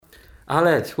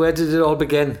Aled, where did it all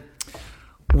begin?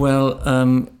 Well,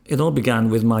 it all began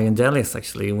with Marian Dellis,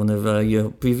 actually, one of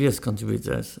your previous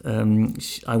contributors.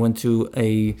 I went to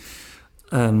it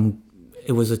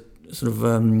was a sort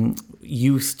of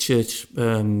youth church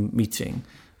meeting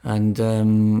and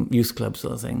youth club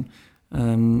sort of thing.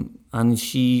 And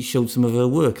she showed some of her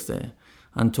work there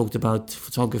and talked about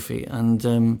photography.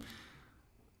 And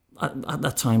at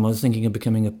that time, I was thinking of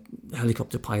becoming a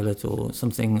helicopter pilot or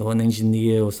something, or an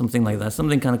engineer or something like that,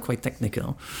 something kind of quite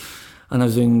technical. And I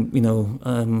was doing,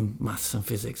 maths and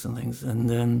physics and things.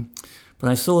 And but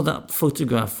I saw that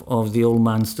photograph of the old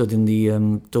man stood in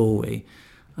the doorway,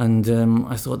 and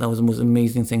I thought that was the most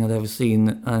amazing thing I'd ever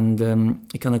seen. And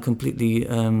it kind of completely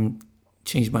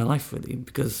changed my life, really,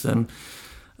 because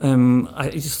I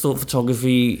just thought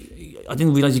photography. I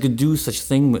didn't realize you could do such a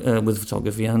thing with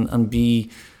photography and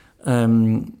be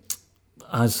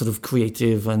as sort of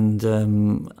creative and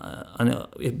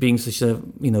it being such a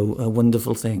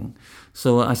wonderful thing.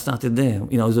 So I started there.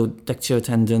 I was a deck chair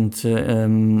attendant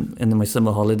in my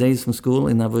summer holidays from school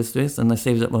in Aberystwyth, and I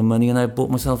saved up my money and I bought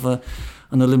myself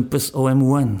an Olympus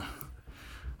OM1.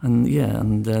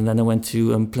 And then I went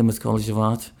to Plymouth College of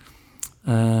Art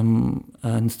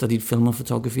and studied film and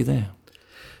photography there.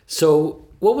 So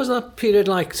what was that period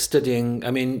like studying?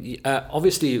 I mean,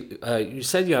 obviously, you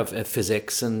said you have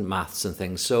physics and maths and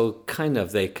things, so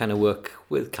they kind of work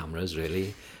with cameras,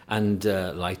 really, and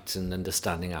light and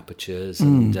understanding apertures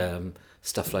and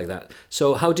stuff like that.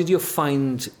 So how did you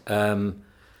find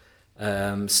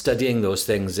studying those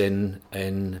things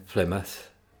in Plymouth?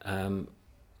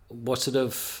 What sort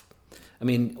of... I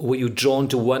mean, were you drawn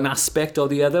to one aspect or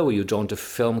the other? Were you drawn to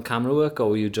film camera work, or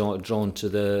were you drawn to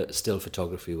the still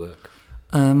photography work?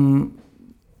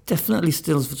 Definitely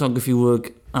stills photography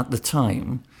work at the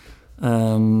time,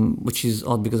 which is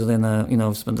odd because then,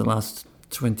 I've spent the last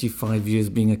 25 years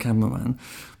being a cameraman.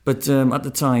 But at the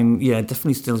time,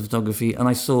 definitely stills photography. And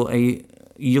I saw a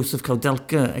Josef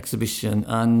Koudelka exhibition,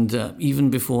 and even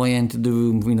before I entered the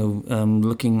room,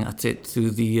 looking at it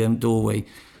through the doorway,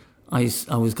 I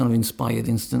was kind of inspired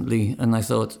instantly, and I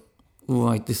thought,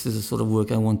 right, this is the sort of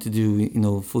work I want to do,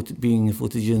 being a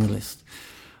photojournalist.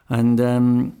 And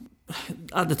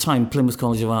at the time, Plymouth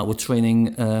College of Art were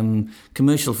training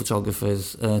commercial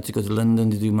photographers to go to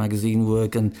London to do magazine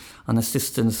work and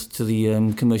assistants to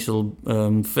the commercial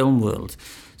film world.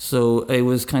 So I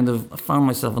found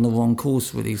myself on the wrong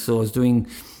course, really. So I was doing,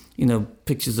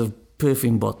 pictures of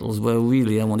perfume bottles where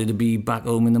really I wanted to be back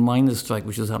home in the miners' strike,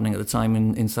 which was happening at the time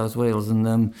in South Wales.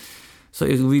 And so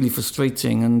it was really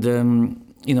frustrating. And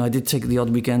I did take the odd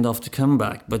weekend off to come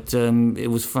back, but it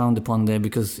was frowned upon there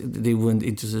because they weren't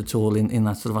interested at all in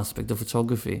that sort of aspect of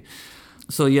photography.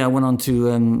 So I went on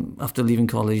to, after leaving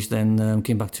college, then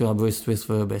came back to Aberystwyth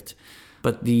for a bit.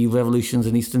 But the revolutions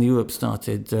in Eastern Europe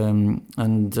started,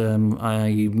 and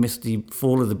I missed the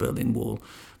fall of the Berlin Wall,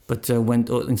 but went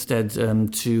instead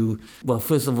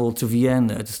first of all to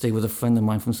Vienna to stay with a friend of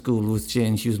mine from school who was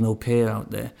Jane. She was an au pair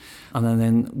out there. And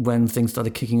then when things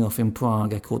started kicking off in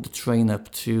Prague, I caught the train up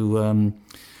to...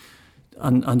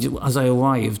 And as I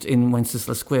arrived in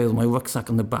Wenceslas Square with my rucksack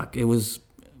on the back, it was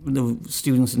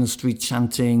students in the street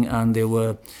chanting, and there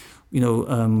were,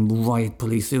 riot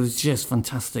police. It was just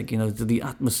fantastic. The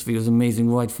atmosphere was amazing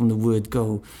right from the word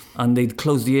go. And they'd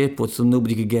closed the airport so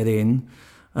nobody could get in.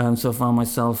 So I found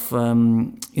myself,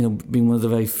 being one of the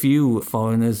very few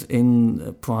foreigners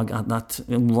in Prague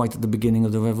right at the beginning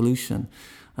of the revolution.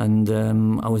 And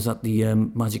I was at the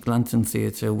Magic Lantern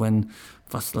Theatre when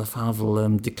Václav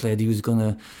Havel declared he was going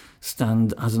to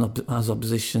stand as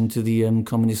opposition to the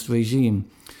communist regime.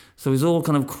 So it was all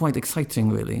kind of quite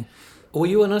exciting, really. Were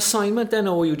you on assignment then,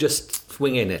 or were you just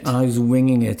winging it? I was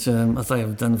winging it, as I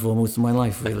have done for most of my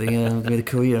life, really. Made a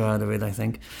career out of it, I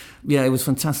think. Yeah, it was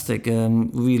fantastic.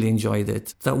 Really enjoyed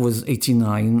it. That was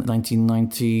 1989.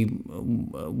 1990,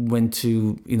 went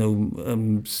to,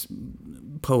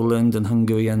 Poland and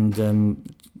Hungary and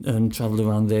travelled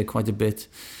around there quite a bit.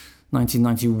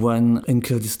 1991 in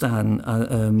Kurdistan,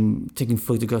 taking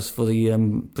photographs for the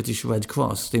British Red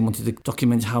Cross. They wanted to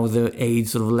document how the aid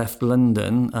sort of left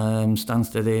London,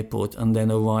 Stansted Airport, and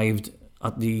then arrived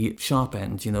at the sharp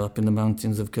end, up in the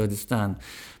mountains of Kurdistan.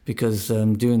 Because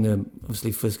during the,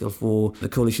 obviously, First Gulf War, the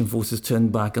coalition forces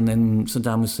turned back, and then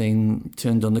Saddam Hussein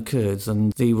turned on the Kurds,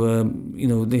 and they were,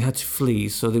 they had to flee.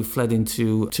 So they fled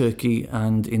into Turkey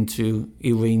and into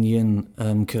Iranian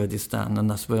Kurdistan, and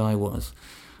that's where I was.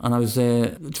 And I was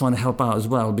there trying to help out as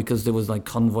well, because there was like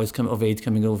convoys of aid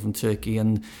coming over from Turkey,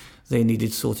 and they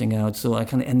needed sorting out. So I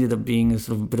kind of ended up being a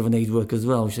sort of bit of an aid worker as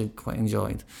well, which I quite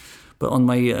enjoyed. But on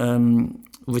my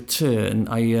return,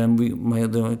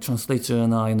 the translator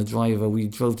and I and the driver, we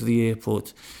drove to the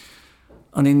airport.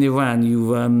 And in Iran,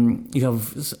 you have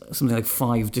something like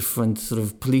 5 different sort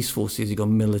of police forces. You've got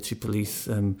military police,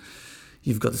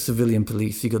 you've got the civilian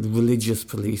police, you've got the religious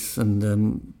police, and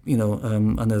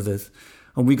and others.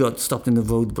 And we got stopped in the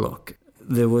roadblock.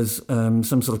 There was some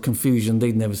sort of confusion.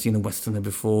 They'd never seen a Westerner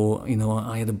before.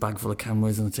 I had a bag full of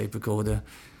cameras and a tape recorder.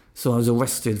 So I was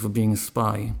arrested for being a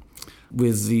spy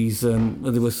with these, there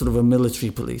was sort of a military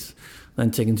police,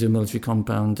 then taken to a military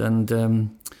compound. And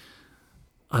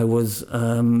I was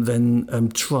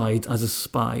then tried as a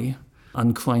spy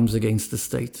and crimes against the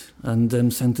state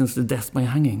and sentenced to death by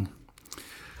hanging.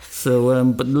 So,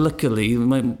 but luckily,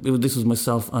 this was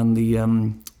myself and the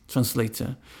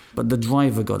translator, but the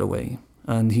driver got away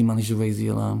and he managed to raise the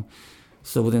alarm.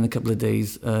 So within a couple of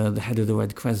days, the head of the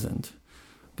Red Crescent,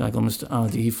 a guy called Mr.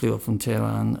 Ardi, he flew up from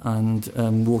Tehran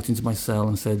and walked into my cell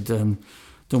and said, don't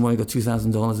worry, I got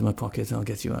 $2,000 in my pocket, I'll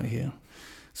get you out of here.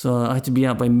 So I had to be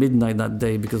out by midnight that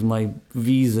day because my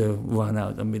visa ran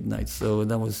out at midnight, so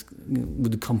that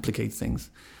would complicate things.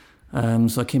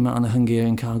 So I came out on a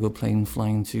Hungarian cargo plane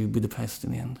flying to Budapest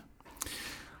in the end.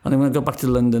 And then when I got back to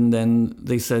London, then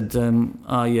they said, do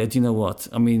you know what?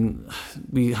 I mean,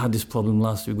 we had this problem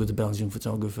last week with a Belgian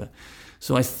photographer.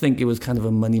 So I think it was kind of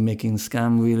a money-making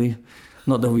scam, really.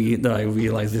 Not that I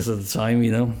realised this at the time,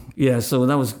 Yeah, so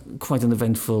that was quite an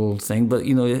eventful thing. But,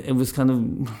 it was kind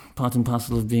of part and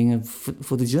parcel of being a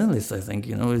photojournalist, I think,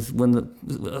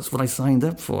 that's what I signed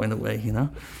up for, in a way,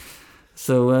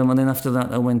 So, and then after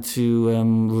that, I went to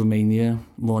Romania,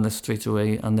 more or less straight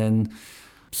away. And then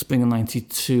spring of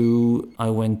 92, I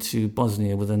went to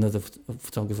Bosnia with another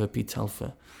photographer, Pete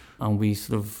Telfer. And we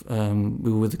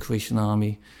we were with the Croatian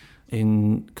army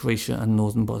in Croatia and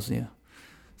northern Bosnia.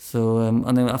 So,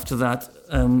 and then after that...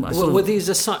 were these...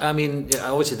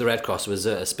 obviously the Red Cross was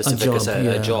a specific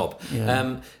a job.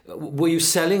 Yeah. Were you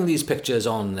selling these pictures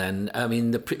on then? I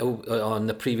mean, on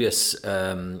the previous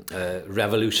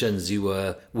revolutions you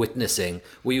were witnessing,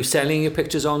 were you selling your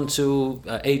pictures on to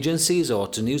agencies or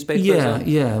to newspapers?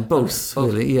 Yeah, both,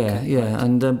 really, yeah. Right.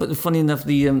 And but funny enough,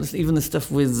 even the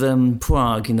stuff with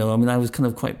Prague, I was kind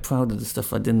of quite proud of the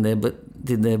stuff I did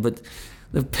there, but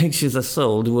the pictures I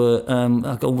sold were,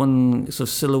 I got one sort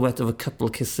of silhouette of a couple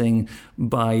kissing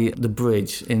by the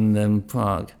bridge in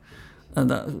Prague. And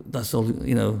that sold,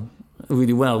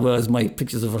 really well, whereas my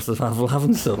pictures of Russell Havel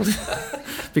haven't sold.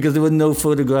 Because there were no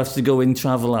photographs to go in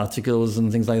travel articles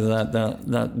and things like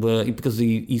that were, because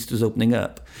the East was opening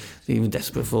up, they were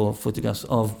desperate for photographs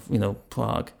of,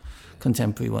 Prague,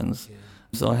 contemporary ones. Yeah.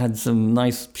 So I had some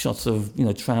nice shots of,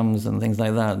 trams and things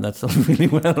like that. That sold really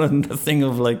well, and the thing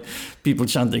of people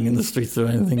chanting in the streets or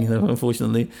anything,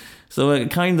 unfortunately. So it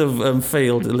kind of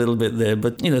failed a little bit there,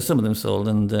 but some of them sold,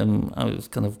 and I was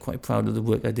kind of quite proud of the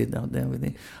work I did out there,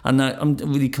 really. And I'm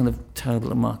really kind of terrible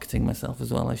at marketing myself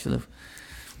as well. I should have,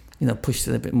 pushed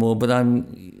it a bit more. But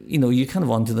you're kind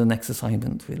of on to the next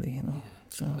assignment, really.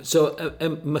 So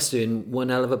it must have been one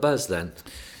hell of a buzz then.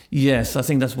 Yes, I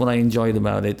think that's what I enjoyed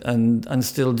about it, and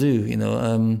still do.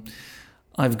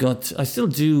 I still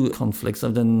do conflicts.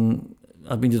 I've been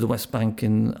to the West Bank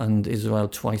and Israel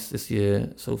twice this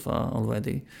year so far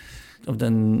already. I've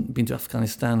been to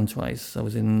Afghanistan twice. I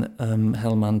was in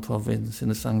Helmand province in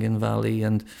the Sangin Valley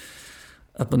and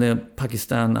up on the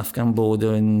Pakistan-Afghan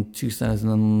border in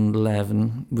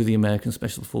 2011 with the American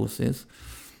Special Forces.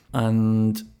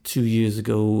 And 2 years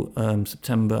ago,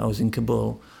 September, I was in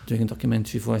Kabul doing a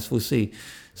documentary for S4C.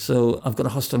 So I've got a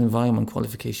hostile environment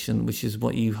qualification, which is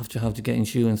what you have to get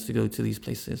insurance to go to these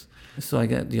places. So I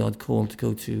get the odd call to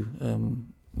go to,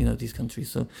 these countries.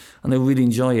 So, and I really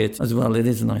enjoy it as well. It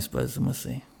is a nice buzz, I must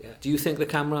say. Yeah. Do you think the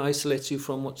camera isolates you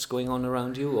from what's going on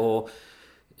around you, or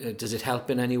does it help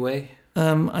in any way?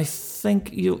 I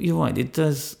think you're right. It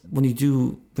does, when you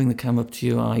do bring the camera up to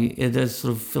your eye, it does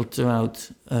sort of filter out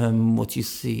what you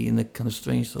see in a kind of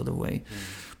strange sort of way.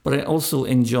 But I also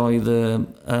enjoy the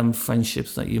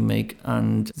friendships that you make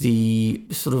and the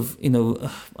sort of,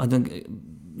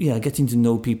 getting to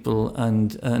know people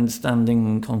and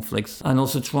understanding conflicts, and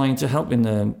also trying to help in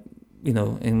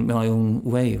my own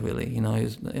way, really.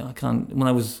 When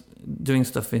I was doing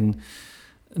stuff in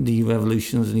the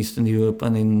revolutions in Eastern Europe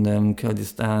and in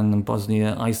Kurdistan and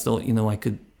Bosnia, I thought, I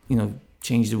could,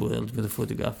 change the world with a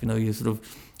photograph. You're sort of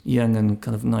young and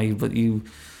kind of naive, but you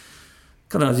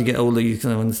kind of, as you get older, you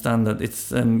kind of understand that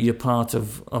it's you're part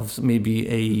of maybe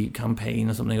a campaign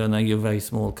or something, or now you're a very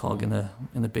small cog in a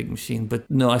big machine. But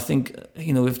no, I think,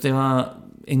 if there are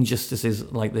injustices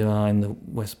like there are in the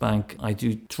West Bank, I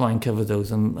do try and cover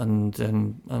those and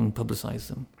publicise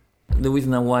them. The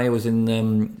reason why I was in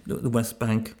the West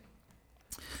Bank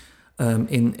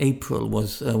in April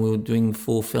was we were doing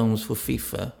 4 films for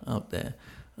FIFA out there,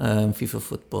 FIFA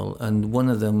football, and one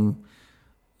of them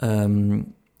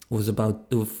was about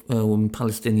the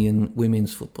Palestinian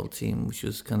women's football team, which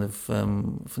was kind of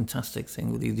a fantastic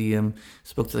thing. Really,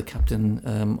 spoke to the captain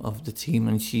of the team,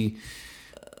 and she,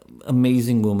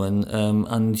 amazing woman,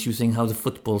 and she was saying how the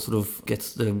football sort of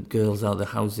gets the girls out of the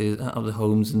houses, out of the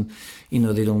homes, and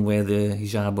they don't wear the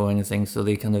hijab or anything, so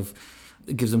they kind of,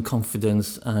 it gives them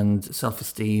confidence and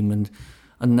self-esteem, and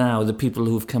now the people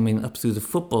who've come in up through the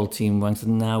football team ranks are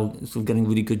now sort of getting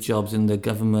really good jobs in the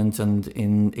government and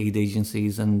in aid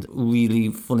agencies, and really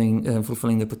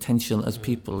fulfilling their potential as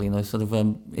people. Sort of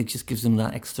it just gives them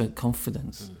that extra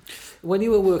confidence. When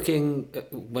you were working,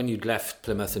 when you'd left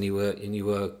Plymouth and you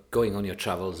were going on your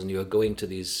travels and you were going to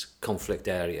these conflict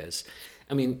areas,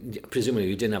 I mean, presumably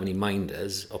you didn't have any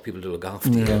minders or people to look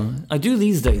after you. I do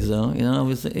these days, though.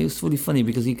 It was really funny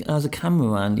because as a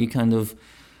cameraman, you kind of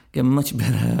get much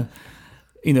better,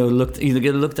 get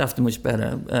looked after much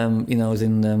better. I was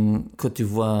in Côte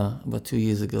d'Ivoire about 2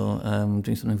 years ago,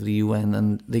 doing something for the UN,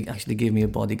 and they actually gave me a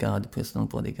personal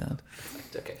bodyguard.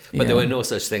 Okay, but there were no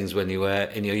such things when you were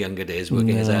in your younger days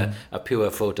working as a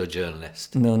pure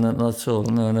photojournalist. No, not at all.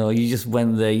 No. You just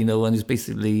went there, and it's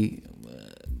basically.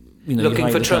 Looking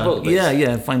for trouble.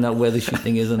 Yeah, find out where the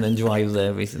shooting is and then drive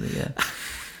there, basically.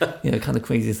 Yeah, kind of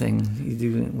crazy thing you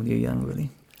do when you're young,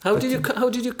 really. How did you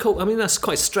cope? I mean, that's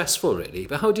quite stressful, really.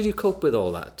 But how did you cope with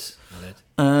all that?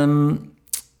 I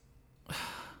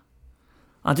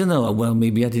don't know. Well,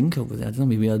 maybe I didn't cope with it. I don't know.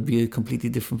 Maybe I'd be a completely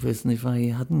different person if I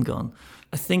hadn't gone.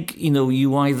 I think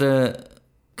you either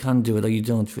can do it or you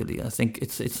don't. Really, I think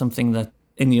it's something that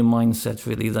in your mindset,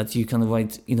 really, that you kind of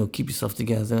keep yourself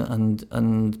together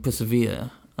and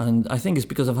persevere. And I think it's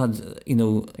because I've had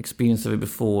experience of it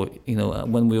before.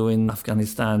 When we were in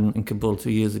Afghanistan, in Kabul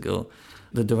 2 years ago.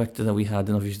 The director that we had,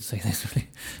 and I should say this really,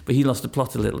 but he lost the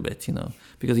plot a little bit,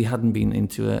 because he hadn't been in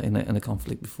a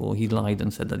conflict before. He lied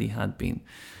and said that he had been,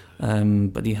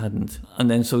 but he hadn't. And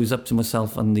then so it was up to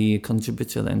myself and the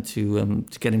contributor then to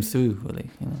get him through, really.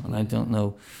 And I don't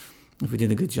know if we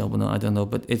did a good job or not. I don't know,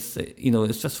 but it's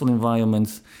a stressful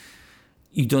environment.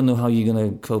 You don't know how you're going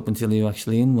to cope until you're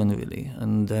actually in one, really.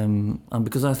 And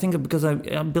because I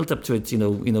built up to it,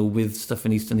 with stuff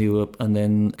in Eastern Europe and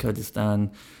then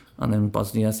Kurdistan. And then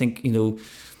Bosnia, I think,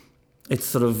 it's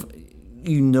sort of,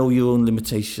 your own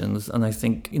limitations. And I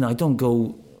think, I don't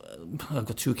go, I've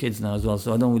got 2 kids now as well,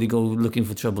 so I don't really go looking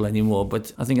for trouble anymore.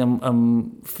 But I think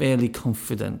I'm fairly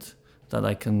confident that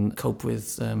I can cope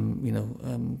with,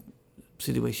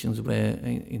 situations where,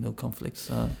 conflicts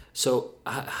are. So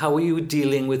how are you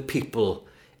dealing with people?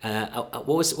 What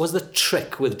was the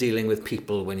trick with dealing with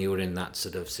people when you were in that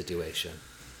sort of situation?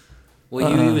 Were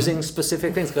you using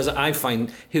specific things? Because I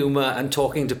find humour and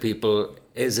talking to people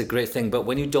is a great thing, but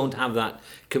when you don't have that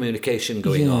communication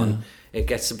going on, it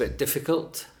gets a bit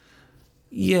difficult.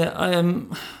 Yeah,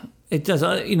 it does.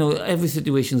 Every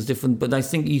situation is different, but I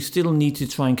think you still need to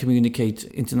try and communicate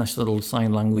international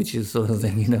sign languages sort of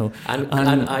thing,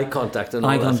 And eye contact and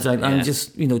all eye contact, and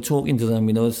just, talking to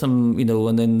them, some,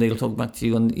 and then they'll talk back to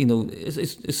you. And,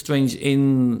 it's strange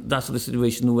in that sort of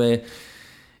situation where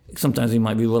sometimes you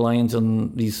might be reliant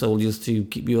on these soldiers to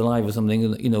keep you alive or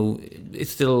something. It's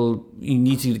still, you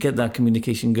need to get that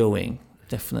communication going,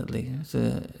 definitely.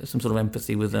 Some sort of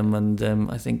empathy with them. And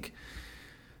I think,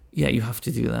 you have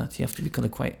to do that. You have to be kind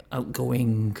of quite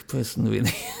outgoing person,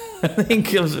 really. I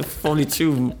think I was probably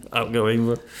too outgoing.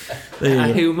 But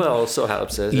and humour also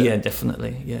helps, doesn't it? Yeah,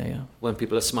 definitely. Yeah. When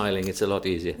people are smiling, it's a lot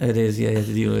easier. It is,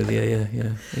 to deal with.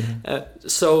 Yeah.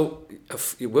 So,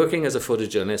 you're working as a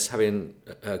photojournalist, having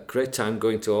a great time,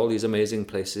 going to all these amazing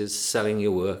places, selling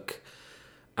your work,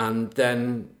 and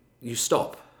then you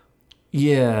stop.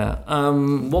 Yeah.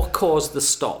 What caused the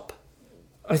stop?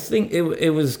 I think it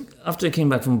was after I came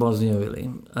back from Bosnia,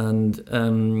 really,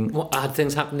 and what had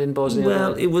things happened in Bosnia?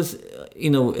 Well, it was,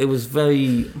 it was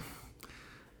very.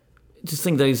 Just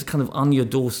think that it's kind of on your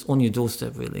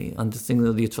doorstep, really, and to think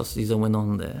that the atrocities that went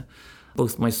on there.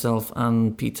 Both myself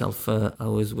and Pete Telfer, I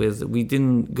was with, we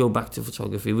didn't go back to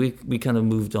photography. We kind of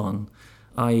moved on.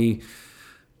 I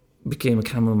became a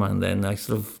cameraman then. I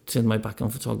sort of turned my back on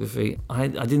photography. I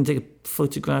didn't take a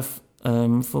photograph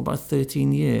for about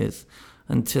 13 years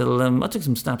until I took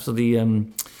some snaps of the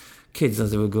kids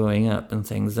as they were growing up and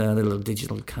things, the little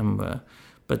digital camera.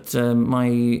 But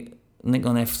my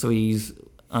Nikon F3s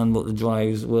and what the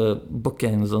drives were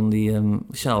bookends on the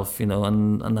shelf,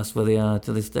 and that's where they are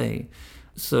to this day.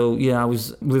 So, yeah, I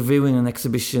was reviewing an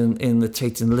exhibition in the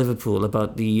Tate in Liverpool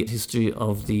about the history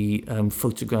of the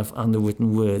photograph and the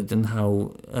written word, and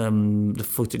how the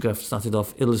photograph started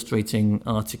off illustrating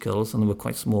articles, and they were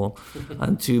quite small,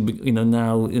 and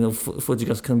now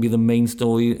photographs can be the main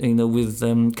story, with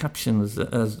captions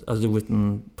as the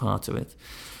written part of it.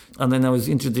 And then I was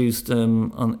introduced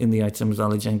in the items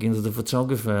Ali Jenkins as a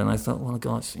photographer, and I thought, well,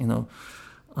 gosh,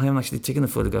 I haven't actually taken a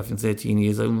photograph in 13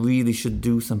 years. I really should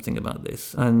do something about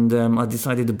this. And I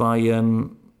decided to buy a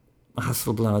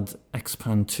Hasselblad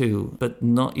Xpan 2, but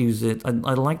not use it. I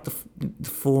liked the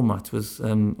format.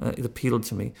 It appealed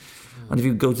to me. And if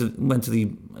you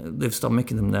they've stopped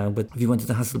making them now, but if you went to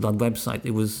the Hasselblad website,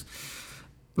 it was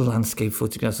landscape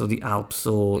photographs of the Alps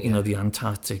or, the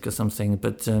Antarctic or something.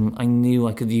 But I knew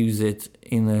I could use it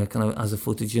in a kind of as a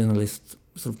photojournalist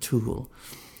sort of tool.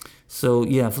 So,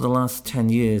 yeah, for the last 10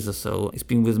 years or so, it's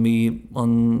been with me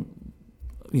on,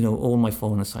 all my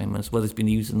foreign assignments. Whether it's been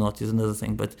used or not is another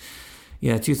thing. But,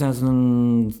 yeah,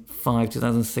 2005,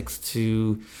 2006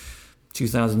 to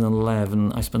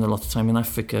 2011, I spent a lot of time in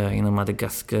Africa,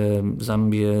 Madagascar,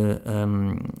 Zambia,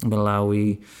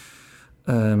 Malawi,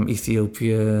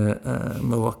 Ethiopia,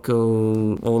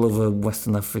 Morocco, all over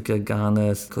Western Africa,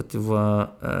 Ghana, Cote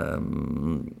d'Ivoire,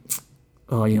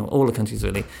 all the countries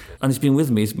really. And it's been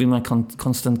with me, it's been my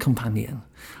constant companion.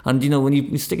 And, when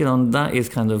you stick it on, that is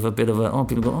kind of a bit of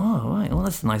people go, oh, right, well,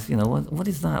 that's nice, what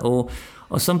is that? Or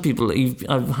some people,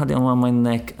 I've had it around my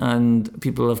neck, and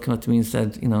people have come up to me and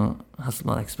said,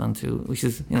 Hasselblad Xpan 2, which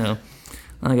is, and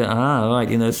I go,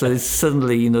 right, so it's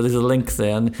suddenly, there's a link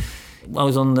there. And I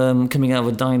was coming out of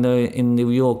a diner in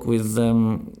New York with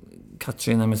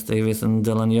Katrin Amos Davis and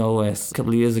Dylan Yowes a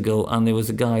couple of years ago, and there was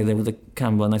a guy there with a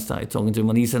camera, and I started talking to him,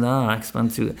 and he said,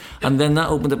 Xpan 2. And then that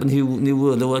opened up a new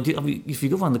world. If you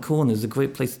go around the corner, it's a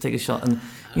great place to take a shot, and,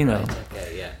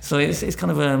 Okay, yeah. So it's kind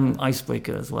of an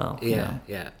icebreaker as well. Yeah.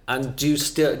 And do you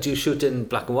shoot in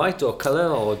black and white or colour,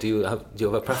 or do you have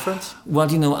a preference?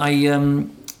 Well,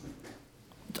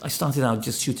 I started out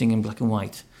just shooting in black and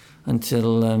white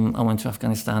until I went to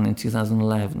Afghanistan in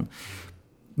 2011.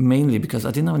 Mainly because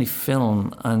I didn't have any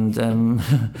film, and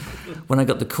when I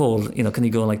got the call, can you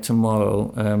go like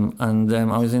tomorrow? And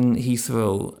I was in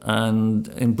Heathrow and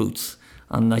in Boots,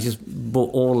 and I just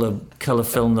bought all the colour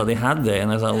film that they had there,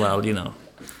 and I thought, well,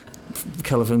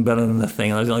 colour film better than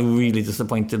nothing. And I was like really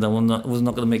disappointed that I was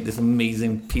not going to make this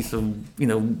amazing piece of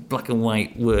black and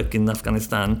white work in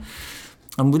Afghanistan.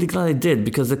 I'm really glad I did,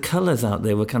 because the colours out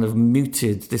there were kind of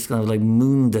muted, this kind of like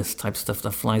moon dust type stuff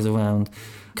that flies around,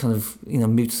 kind of,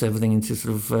 mutes everything into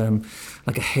sort of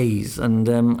like a haze. And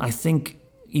I think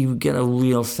you get a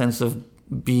real sense of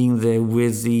being there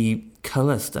with the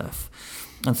colour stuff.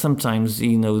 And sometimes,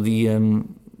 I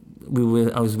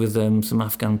was with some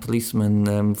Afghan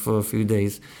policemen for a few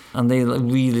days, and they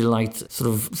really liked sort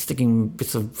of sticking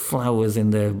bits of flowers in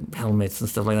their helmets and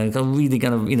stuff like that. Really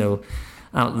kind of,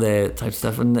 out there type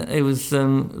stuff, and it was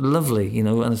lovely,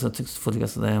 and so I took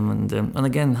photographs of them, and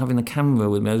again, having a camera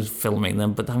with me, I was filming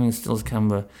them, but having a stills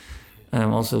camera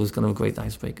also was kind of a great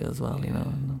icebreaker as well,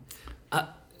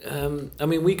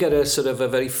 we get a sort of a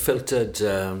very filtered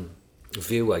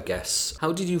view, I guess.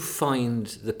 How did you find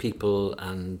the people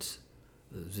and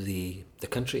the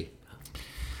country?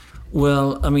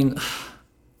 Well,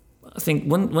 I think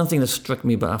one thing that struck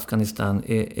me about Afghanistan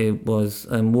it was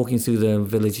walking through the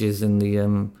villages in the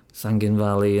Sangin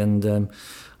Valley and up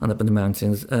in the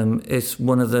mountains. It's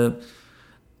one of the,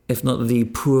 if not the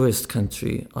poorest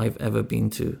country I've ever been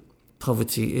to.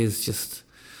 Poverty is just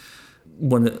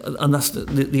and that's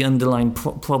the underlying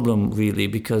problem really,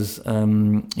 because a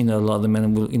lot of the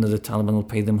men will, the Taliban will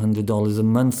pay them $100 a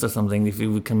month or something if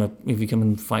you come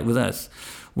and fight with us.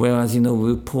 Whereas,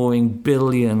 we're pouring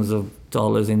billions of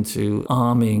dollars into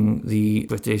arming the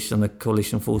British and the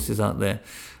coalition forces out there.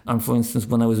 And for instance,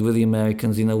 when I was with the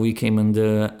Americans, we came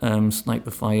under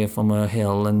sniper fire from a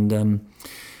hill, and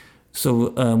so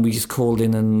we just called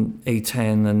in an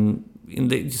A-10, and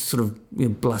they just sort of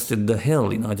blasted the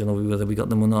hill. I don't know whether we got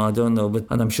them or not. I don't know,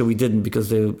 and I'm sure we didn't, because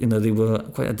they were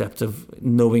quite adept of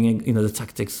knowing the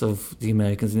tactics of the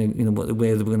Americans,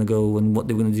 where they were going to go and what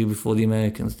they were going to do before the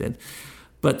Americans did.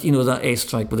 But, that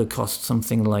airstrike would have cost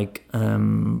something like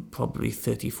probably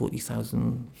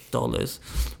 $30,000-$40,000.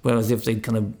 Whereas if they'd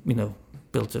kind of,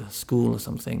 built a school or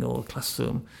something, or a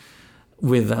classroom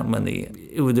with that money,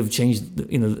 it would have changed,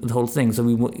 the whole thing. So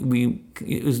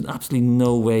it was absolutely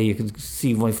no way you could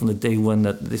see right from the day one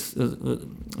that this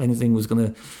anything was going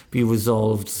to be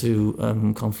resolved through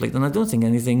conflict. And I don't think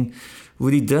anything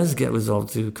really does get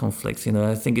resolved through conflicts.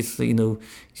 I think it's,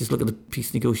 just look at the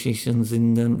peace negotiations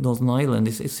in Northern Ireland.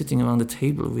 It's sitting around the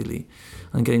table, really,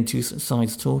 and getting two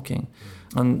sides talking.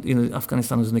 And,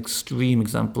 Afghanistan is an extreme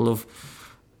example of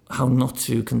how not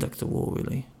to conduct a war,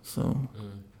 really. So,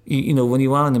 when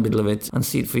you are in the middle of it and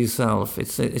see it for yourself,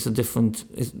 it's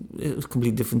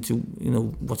completely different to,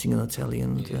 watching it on telly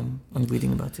and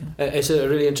reading about it. It's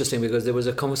really interesting because there was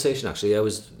a conversation, actually. I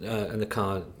was in the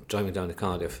car driving down to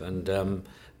Cardiff, and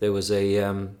there was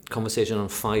a conversation on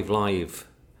 5 Live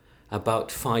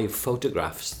about 5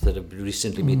 photographs that have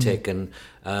recently been taken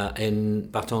in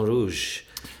Baton Rouge.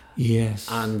 Yes.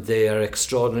 And they are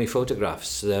extraordinary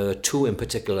photographs. There are 2 in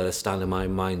particular that stand in my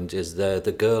mind. Is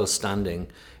the girl standing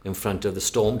in front of the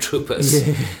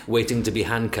stormtroopers waiting to be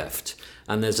handcuffed.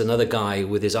 And there's another guy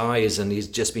with his eyes and he's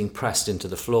just being pressed into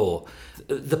the floor.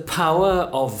 The power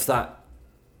of that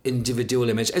individual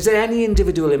image. Is there any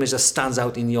individual image that stands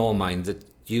out in your mind that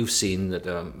you've seen that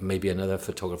maybe another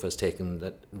photographer's taken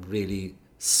that really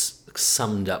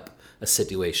summed up a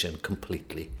situation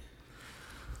completely?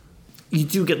 You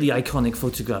do get the iconic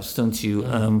photographs, don't you,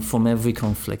 from every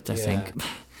conflict, I think.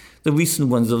 The recent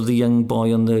ones of the young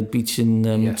boy on the beach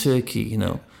in Turkey,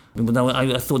 But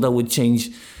I thought that would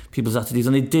change people's attitudes,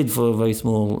 and it did for a very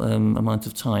small amount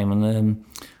of time. And,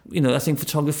 I think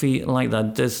photography like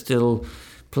that does still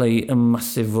play a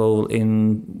massive role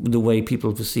in the way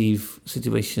people perceive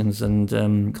situations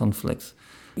and conflicts.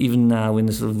 Even now, in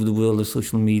the sort of the world of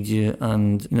social media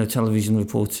and, television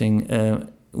reporting,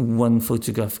 one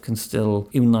photograph can still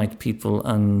unite people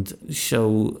and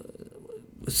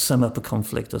sum up a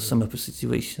conflict or sum up a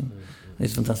situation.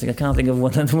 It's fantastic. I can't think of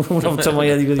one off the top of my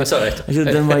head. That's all right. I should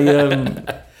have done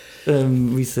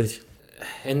my research.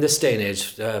 In this day and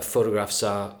age, photographs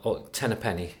are 10 a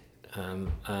penny,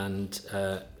 and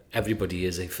everybody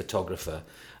is a photographer,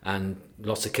 and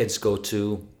lots of kids go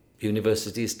to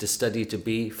universities to study to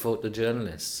be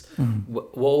photojournalists.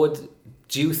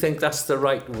 Do you think that's the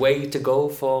right way to go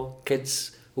for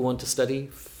kids who want to study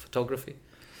photography?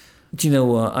 Do you know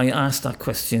what? I asked that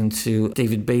question to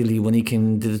David Bailey when he came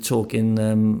and did a talk in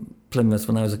Plymouth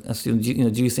when I was a student.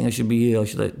 Do you think I should be here, or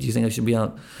do you think I should be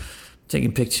out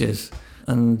taking pictures?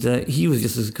 And he was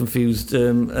just as confused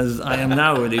as I am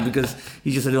now, really, because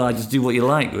he just said, I just do what you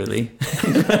like, really.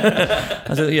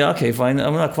 I said, yeah, okay, fine.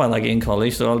 I'm not quite like it in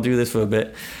college, so I'll do this for a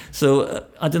bit. So,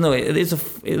 I don't know, it is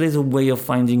a way of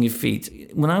finding your feet.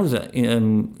 When I was at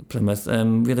Plymouth,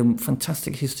 we had a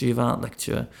fantastic history of art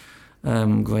lecturer,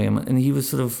 Graham, and he was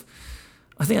sort of,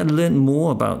 I think I'd learned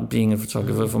more about being a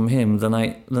photographer from him than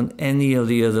any of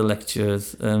the other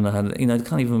lecturers I had. I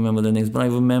can't even remember their names, but I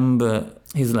remember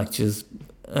his lectures.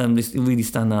 They really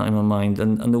stand out in my mind,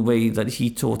 and the way that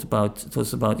he taught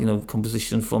us about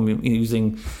composition from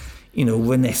using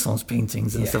Renaissance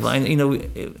paintings and stuff.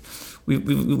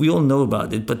 We all know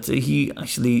about it, but he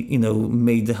actually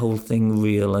made the whole thing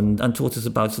real and taught us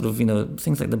about sort of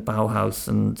things like the Bauhaus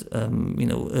and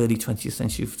early 20th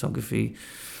century photography.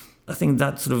 I think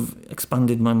that sort of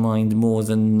expanded my mind more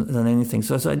than anything.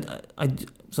 So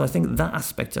I think that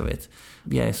aspect of it,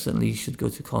 certainly you should go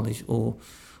to college, or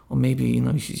maybe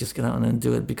you should just get out and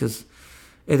do it, because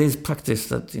it is practice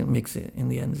that makes it in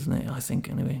the end, isn't it? I think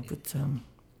anyway. But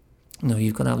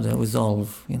you've got to have the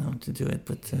resolve, to do it.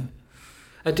 But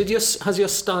has your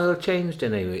style changed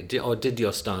in any way, or did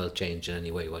your style change in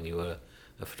any way when you were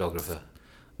a photographer?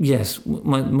 Yes,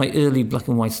 my early black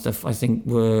and white stuff, I think,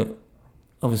 were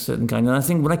of a certain kind. And I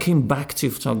think when I came back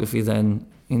to photography then,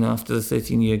 after the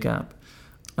 13-year gap,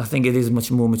 I think it is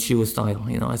much more mature style.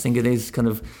 I think it is kind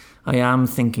of, I am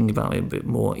thinking about it a bit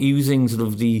more, using sort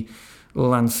of the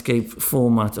landscape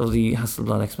format of the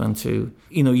Hasselblad X-Man 2.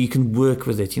 You can work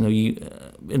with it, in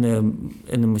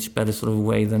a much better sort of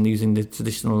way than using the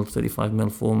traditional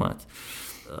 35mm format.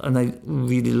 And I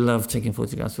really love taking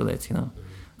photographs with it,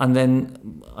 And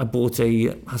then I bought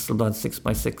a Hasselblad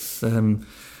 6x6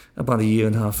 about a year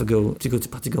and a half ago to go to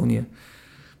Patagonia.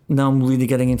 Now I'm really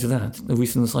getting into that. The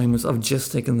recent assignments, I've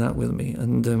just taken that with me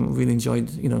and really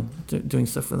enjoyed, doing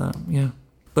stuff with that. Yeah.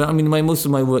 But I mean, most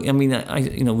of my work,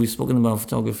 we've spoken about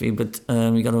photography, but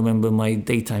you got to remember my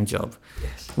daytime job,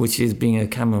 which is being a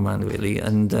cameraman, really.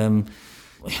 And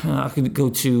I could go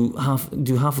to half a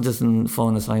dozen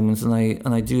foreign assignments, and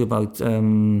I do about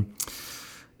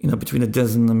between a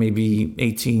dozen and maybe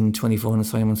 18, 20 foreign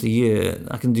assignments a year.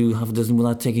 I can do half a dozen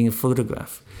without taking a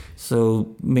photograph.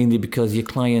 So mainly because your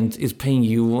client is paying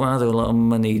you rather a lot of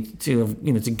money to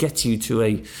get you to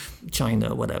a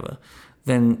China or whatever,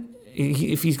 then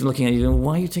if he's looking at you,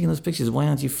 why are you taking those pictures? Why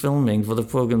aren't you filming for the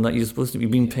program that you're supposed to be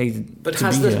being paid? But to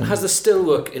has be here? has the still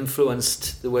work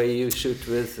influenced the way you shoot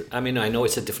with? I mean, I know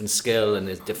it's a different skill and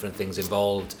there's different things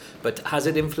involved, but has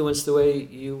it influenced the way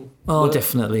you? Oh, work?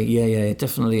 definitely, yeah,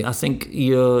 definitely. I think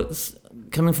you're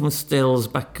coming from a stills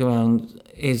background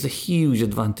is a huge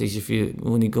advantage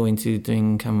when you go into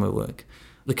doing camera work.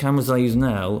 The cameras I use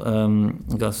now,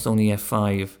 I've got a Sony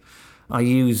F5. I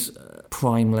use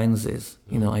prime lenses.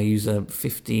 I use a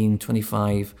 15,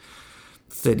 25,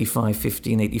 35,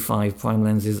 15, 85 prime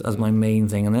lenses as my main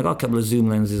thing. And I've got a couple of zoom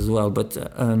lenses as well, but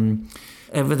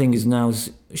everything is now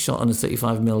shot on a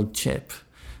 35mm chip.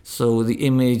 So the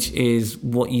image is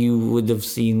what you would have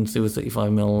seen through a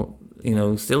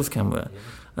 35mm, stills camera.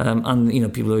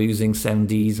 And people are using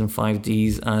 7Ds and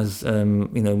 5Ds as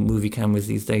movie cameras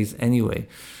these days anyway.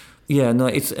 Yeah, no,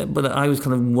 but I was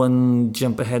kind of one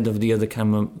jump ahead of the other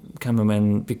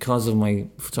cameramen because of my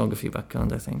photography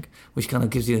background, I think, which kind of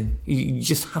gives you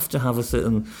just have to have a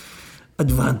certain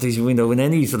advantage, in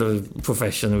any sort of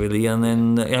profession, really. And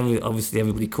then obviously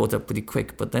everybody caught up pretty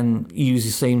quick, but then you use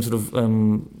the same sort of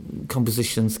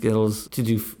composition skills to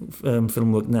do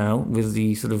film work now with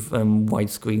the sort of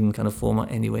widescreen kind of format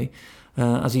anyway,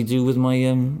 as you do with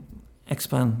my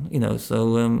X-Pan,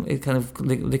 so it kind of,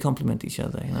 they complement each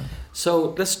other,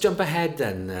 So let's jump ahead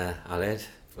then, Aled.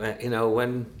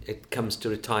 When it comes to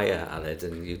retire, Aled,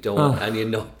 and you don't, and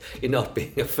you're not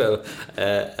being a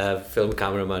film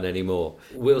cameraman anymore.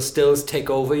 Will stills take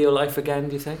over your life again?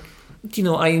 Do you think?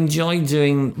 I enjoy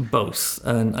doing both,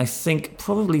 and I think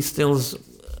probably stills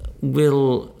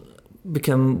will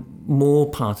become more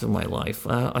part of my life.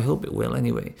 I hope it will,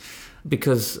 anyway.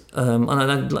 Because and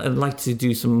I'd like to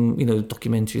do some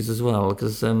documentaries as well,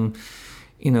 because I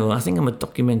think I'm a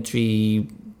documentary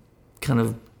kind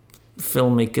of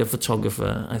filmmaker,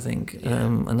 photographer, I think,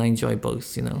 and I enjoy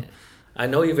both. I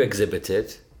know you've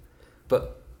exhibited,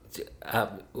 but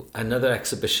another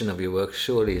exhibition of your work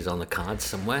surely is on the cards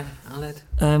somewhere, Aled.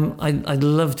 I'd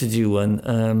love to do one.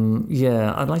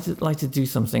 I'd like to do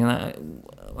something.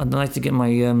 I'd like to get my,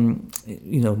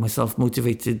 myself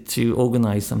motivated to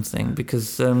organise something,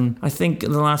 because I think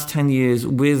in the last 10 years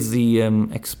with the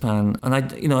X-Pan, and I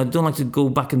don't like to go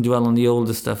back and dwell on the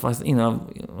older stuff.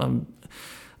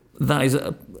 That is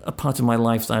a part of my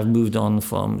life that I've moved on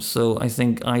from. So I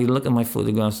think I look at my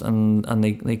photographs and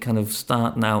they kind of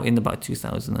start now in about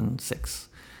 2006.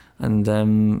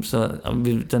 And so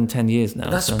we've done 10 years now.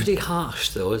 That's pretty harsh,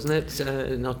 though, isn't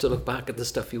it? Not to look back at the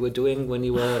stuff you were doing when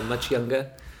you were much younger.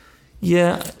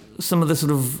 Yeah, some of the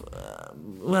sort of...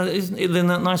 they're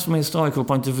not nice from a historical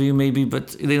point of view, maybe,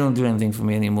 but they don't do anything for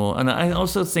me anymore. And I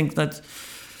also think that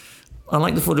I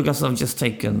like the photographs I've just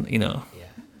taken, Yeah.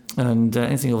 And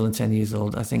anything over than 10 years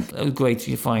old, I think, great,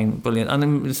 you're fine, brilliant. And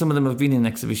then some of them have been in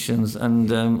exhibitions,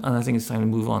 and I think it's time to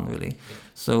move on, really. Yeah.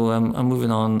 So I'm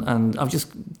moving on, and I've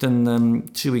just done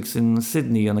 2 weeks in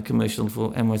Sydney on a commercial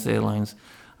for Emirates Airlines,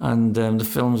 and the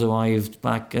films arrived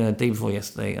back day before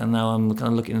yesterday, and now I'm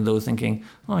kind of looking at those thinking,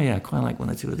 oh yeah, I quite like one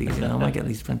or two of these, I might get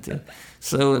these printed.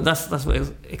 So that's what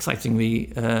is exciting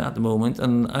me at the moment,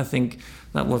 and I think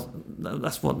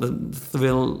that's what the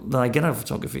thrill that I get out of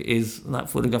photography is, that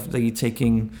photograph that you're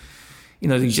taking,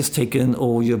 you've just taken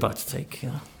or you're about to take.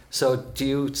 So do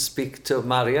you speak to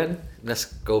Marion? Let's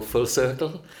go full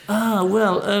circle. Have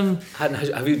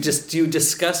you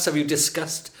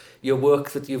discussed your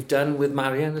work that you've done with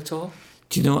Marion at all?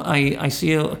 Do you know, I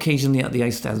see her occasionally at the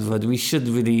Eisteddfod. We should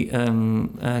really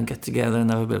get together and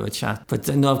have a bit of a chat. But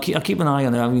no, I'll keep an eye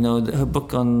on her. Her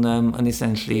book on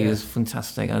Unessentially is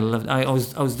fantastic. I loved. I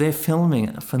was there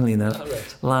filming, funnily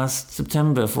enough, last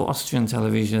September for Austrian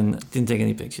television. Didn't take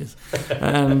any pictures,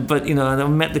 but I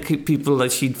met the people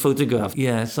that she'd photographed.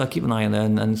 Yeah, so I keep an eye on her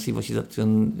and see what she's up to.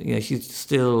 And she's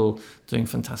still doing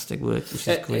fantastic work, which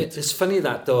is great. It's funny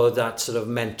that sort of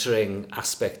mentoring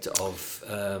aspect of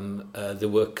the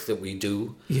work that we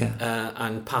do,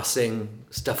 and passing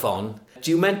stuff on. Do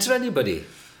you mentor anybody?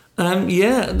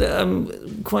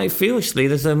 Quite a few actually.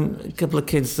 There's a couple of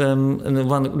kids live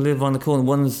around the corner.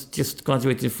 One's just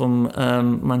graduated from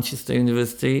Manchester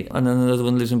University, and then another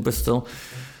one lives in Bristol.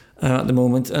 At the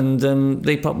moment, and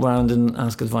they pop around and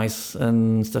ask advice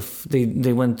and stuff. They've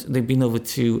been over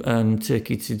to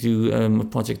Turkey to do a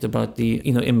project about the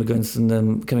immigrants and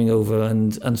them coming over,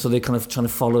 and so they're kind of trying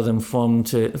to follow them from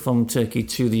Turkey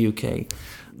to the UK.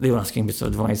 They were asking bits of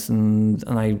advice, and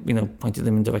I pointed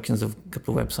them in directions of a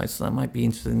couple of websites that might be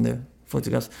interested in their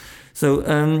photographs. So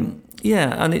and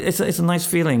it's a nice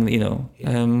feeling,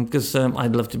 because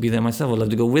I'd love to be there myself. I'd love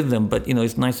to go with them, but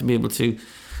it's nice to be able to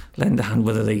lend a hand.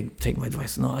 Whether they take my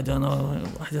advice or not, I don't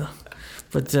know.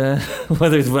 But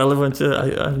whether it's relevant,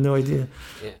 I have no idea.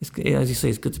 Yeah. As you say,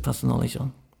 it's good to pass the knowledge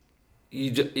on.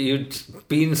 You'd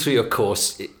been through your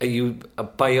course. You,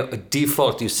 by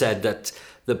default, you said that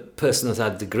the person that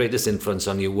had the greatest influence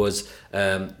on you was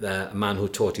the man who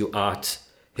taught you art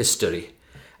history.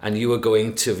 And you were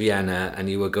going to Vienna and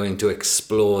you were going to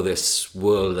explore this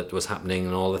world that was happening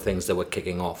and all the things that were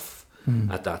kicking off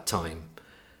at that time.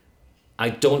 I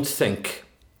don't think...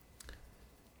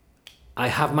 I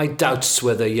have my doubts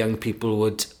whether young people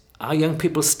would... Are young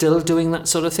people still doing that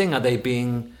sort of thing? Are they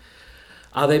being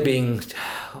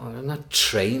not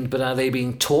trained, but are they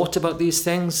being taught about these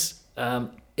things?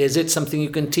 Is it something you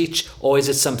can teach, or is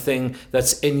it something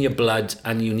that's in your blood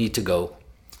and you need to go?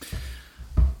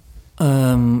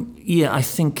 Yeah, I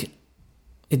think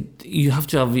you have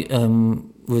to have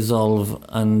resolve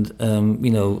and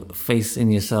faith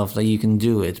in yourself that you can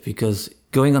do it, because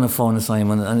going on a foreign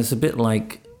assignment, and it's a bit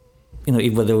like,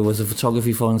 whether it was a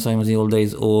photography foreign assignment in the old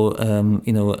days or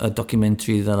a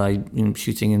documentary that I'm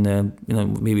shooting in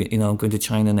maybe I'm going to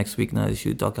China next week now to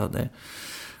shoot a doc out there.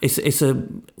 It's a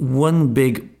one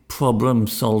big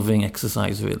problem-solving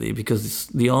exercise, really, because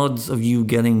the odds of you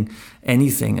getting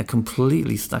anything are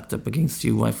completely stacked up against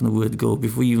you right from the word go.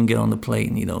 Before you even get on the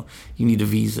plane, you need a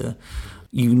visa.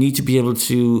 You need to be able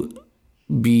to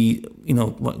be,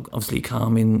 obviously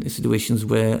calm in situations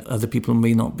where other people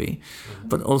may not be.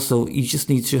 But also, you just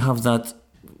need to have that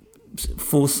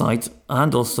foresight,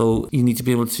 and also you need to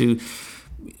be able to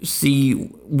see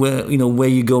where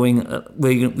you're going,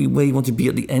 where you want to be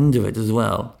at the end of it as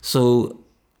well. So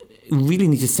really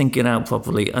need to think it out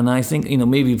properly. And I think,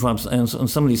 maybe perhaps on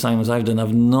some of the assignments I've done,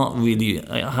 I've not really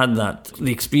had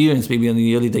the experience maybe in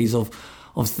the early days of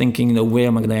thinking, where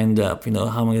am I going to end up?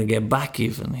 How am I going to get back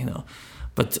even,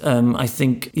 But I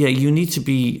think, you need to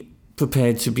be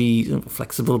prepared to be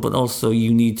flexible, but also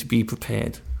you need to be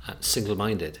prepared.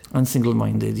 Single-minded. And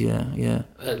single-minded, yeah.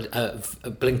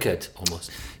 Blinkered,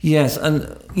 almost. Yes,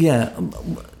 and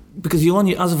because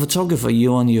as a photographer,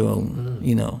 you're on your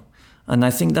own, And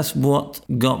I think that's what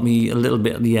got me a little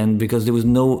bit at the end, because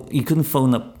you couldn't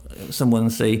phone up someone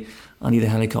and say, I need a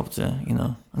helicopter, I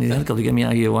need a helicopter to get me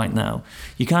out of here right now.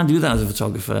 You can't do that as a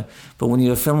photographer, but when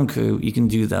you're a film crew, you can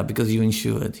do that because you're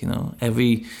insured,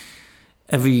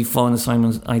 Every foreign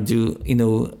assignment I do,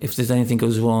 if there's anything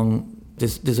goes wrong,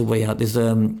 there's a way out. There's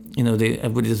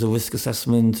everybody does a risk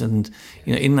assessment, and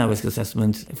in that risk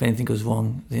assessment, if anything goes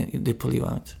wrong, they pull you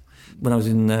out. When I was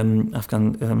in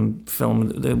Afghan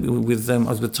film, I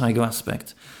was with Tiger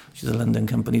Aspect, which is a London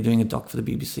company doing a doc for the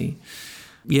BBC.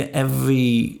 Yeah,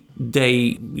 every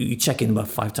day you check in about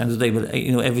 5 times a day, but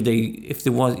every day if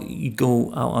there was, you'd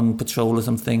go out on patrol or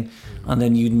something, and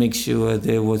then you'd make sure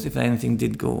if anything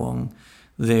did go wrong,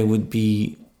 there would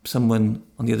be someone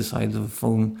on the other side of the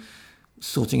phone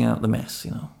sorting out the mess,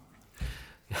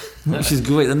 which is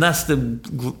great. And that's the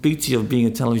beauty of being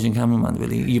a television cameraman,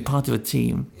 really. You're part of a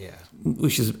team,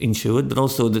 which is insured, but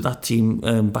also that team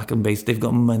back on base, they've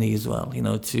got money as well,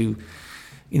 to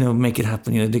make it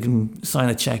happen. They can sign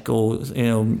a check or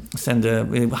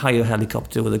hire a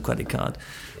helicopter with a credit card,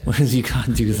 whereas you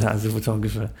can't do that as a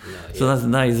photographer. So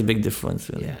that is a big difference,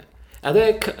 really. Yeah. Are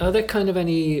there kind of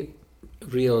any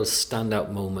real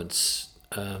standout moments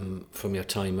from your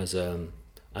time as a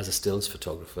stills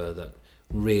photographer that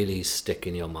really stick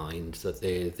in your mind, that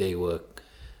they were?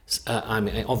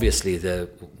 Obviously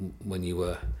when you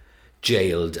were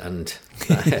jailed, and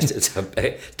it's a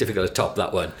bit difficult to top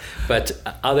that one. But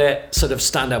are there sort of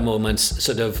standout moments,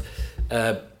 sort of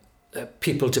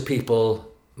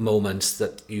people-to-people moments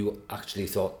that you actually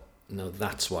thought, no,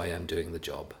 that's why I'm doing the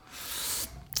job?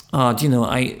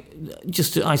 I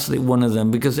just to isolate one of them,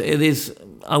 because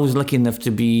I was lucky enough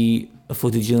to be a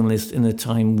photojournalist in a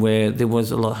time where there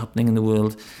was a lot happening in the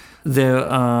world. There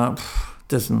are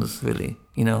dozens, really,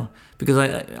 because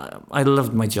I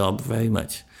loved my job very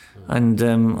much. And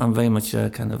I'm very much I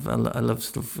love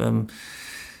sort of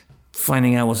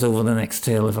finding out what's over the next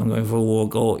hill if I'm going for a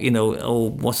walk, or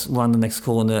what's around the next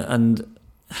corner. And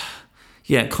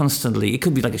constantly. It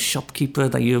could be like a shopkeeper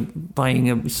that you're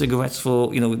buying cigarettes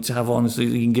for, to have on, so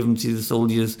you can give them to the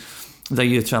soldiers that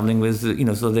you're traveling with,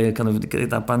 so they kind of get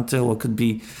that banter. Or it could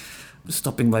be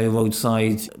stopping by a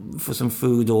roadside for some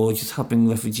food, or just helping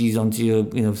refugees onto your,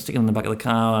 sticking them in the back of the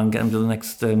car and get them to the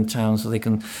next town so they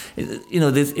can,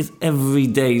 it's every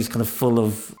day is kind of full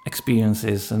of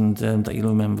experiences and that you'll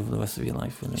remember for the rest of your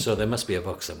life. Really. So there must be a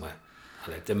book somewhere.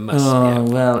 There must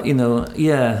be. Well,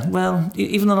 Well,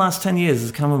 even the last 10 years as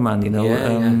a cameraman,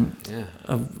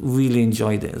 I've really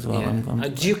enjoyed it as well. Yeah.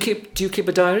 Do you keep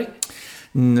a diary?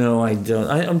 No, I don't.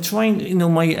 I'm trying,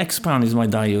 my X-Pan is my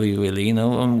diary, really.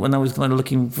 When I was kind of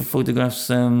looking for photographs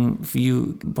for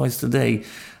you boys today,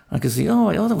 I could see, that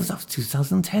was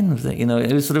 2010, was it?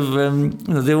 It was sort of,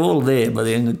 they were all there, but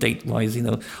date-wise,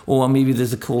 or maybe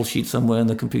there's a call sheet somewhere on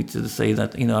the computer to say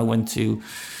that, I went to,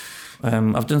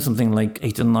 I've done something like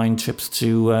 8 or 9 trips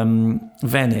to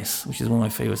Venice, which is one of my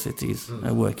favourite cities,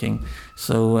 working.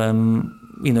 So,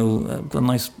 I've got a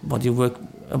nice body of work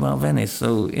about Venice.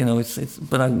 So, it's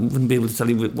but I wouldn't be able to tell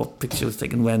you what picture was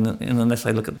taken when, unless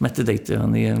I look at metadata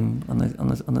on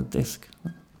the disc.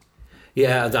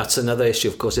 Yeah, that's another issue,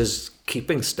 of course, is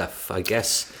keeping stuff, I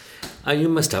guess. And you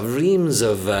must have reams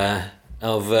of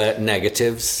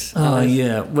negatives.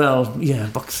 Yeah. Well, yeah,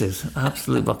 boxes.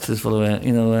 Absolute boxes full of it.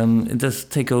 It does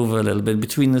take over a little bit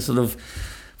between the sort of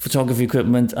photography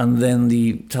equipment and then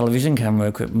the television camera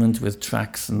equipment with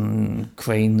tracks and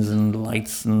cranes and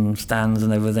lights and stands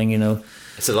and everything,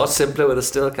 It's a lot simpler with a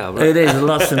still camera. It is a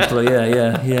lot simpler,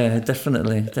 yeah,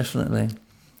 definitely.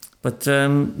 But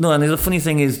no, and the funny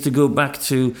thing is to go back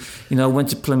to, I went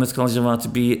to Plymouth College of Art to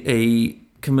be a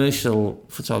commercial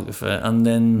photographer and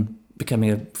then becoming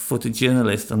a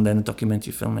photojournalist and then a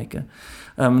documentary filmmaker.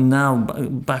 Now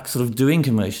back sort of doing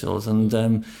commercials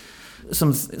and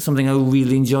something I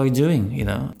really enjoy doing,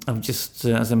 I've just,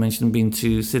 as I mentioned, been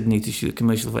to Sydney to shoot a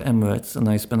commercial for Emirates, and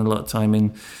I spent a lot of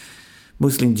time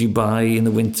mostly in Dubai in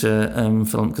the winter,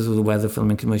 film because of the weather,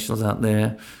 filming commercials out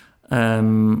there.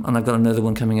 And I've got another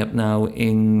one coming up now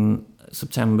in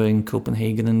September in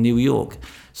Copenhagen and New York.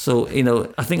 So,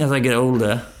 I think as I get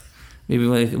older, maybe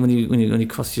when you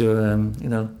cross your, I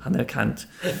know can't,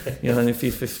 when you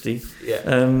feel 50,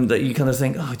 that you kind of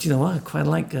think, do you know what? I quite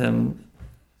like an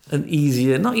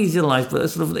easier, not easier life,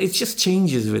 but it just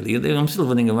changes really. I'm still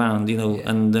running around,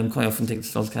 and quite often take the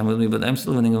stills camera with me, but I'm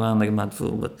still running around like a mad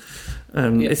fool. But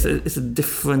it's a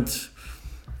different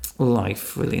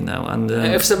life really now. And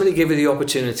if somebody gave you the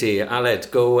opportunity, Aled,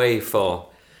 go away for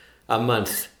a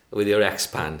month with your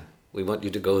X-Pan, we want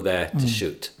you to go there to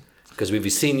shoot because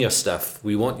we've seen your stuff,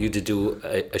 we want you to do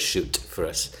a shoot for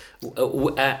us,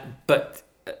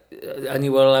 and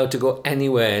you were allowed to go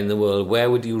anywhere in the world,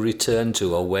 where would you return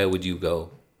to or where would you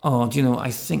go? I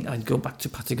think I'd go back to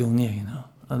Patagonia.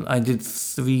 I did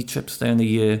 3 trips there in a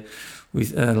year,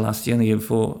 last year and the year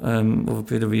before, over a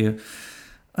period of a year.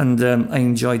 And I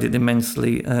enjoyed it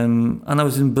immensely. And I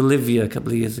was in Bolivia a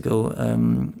couple of years ago.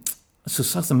 So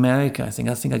South America, I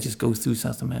think I just go through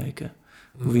South America.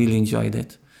 Really enjoyed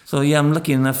it. So yeah, I'm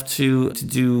lucky enough to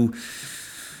do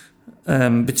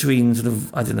between sort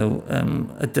of, I don't know,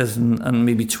 a dozen and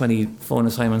maybe 20 foreign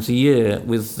assignments a year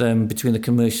with between the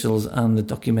commercials and the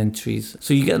documentaries.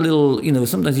 So you get a little,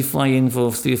 sometimes you fly in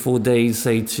for 3 or 4 days,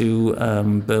 say to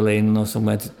Berlin or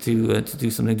somewhere to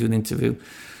do something, do an interview.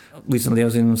 Recently I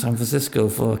was in San Francisco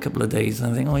for a couple of days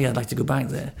and I think, I'd like to go back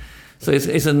there. So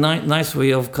it's a nice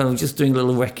way of kind of just doing a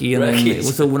little recce. And then,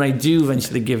 so when I do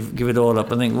eventually give it all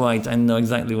up, I think, right, I know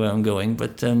exactly where I'm going.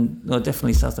 But no,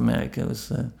 definitely South America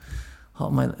was top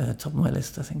of my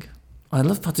list, I think. I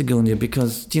love Patagonia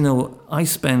because, I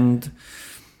spend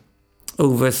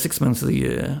over 6 months of the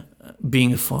year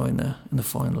being a foreigner in a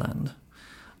foreign land.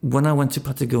 When I went to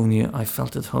Patagonia, I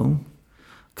felt at home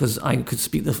because I could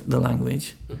speak the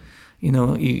language.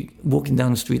 Walking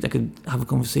down the street, I could have a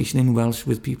conversation in Welsh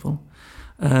with people.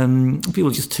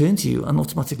 People just turn to you and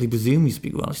automatically presume you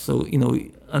speak Welsh. So,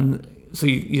 and so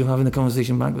you're having a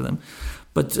conversation back with them.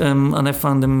 But, and I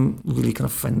found them really kind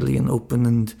of friendly and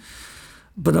open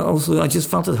but also I just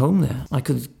felt at home there. I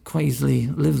could quite easily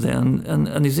live there.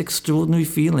 And it's an extraordinary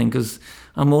feeling because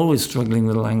I'm always struggling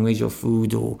with language or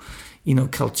food or,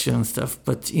 culture and stuff.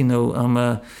 But, I'm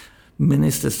a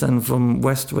minister's son from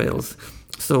West Wales.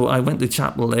 So I went to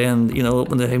chapel there and,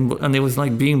 opened the hymn book, and it was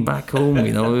like being back home,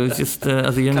 it was just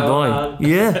as a young boy.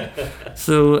 Yeah.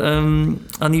 So,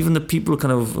 and even the people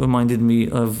kind of reminded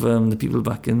me of the people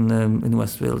back in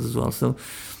West Wales as well. So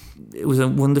it was a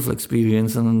wonderful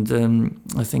experience, and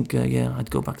I think, I'd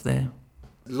go back there.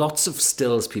 Lots of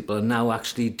stills people are now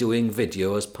actually doing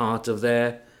video as part of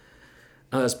their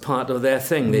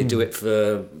thing. They do it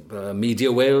for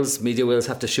Media Wales. Media Wales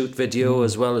have to shoot video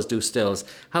as well as do stills.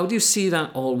 How do you see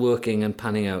that all working and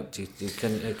panning out?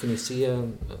 Can you see?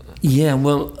 Yeah,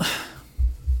 well,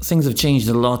 things have changed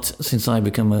a lot since I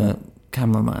become a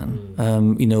cameraman.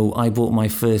 I bought my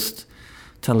first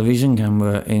television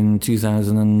camera in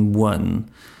 2001.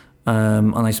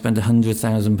 And I spent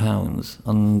 £100,000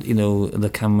 on, the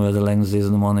camera, the lenses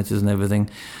and the monitors and everything.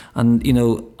 And,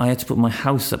 I had to put my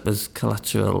house up as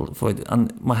collateral for it.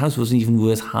 And my house wasn't even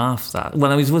worth half that.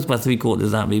 Well, I was worth about 3/4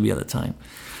 that maybe at the time.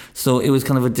 So it was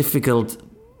kind of a difficult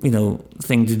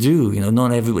thing to do.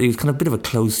 Not everybody. It was kind of a bit of a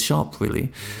closed shop,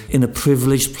 really, in a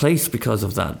privileged place because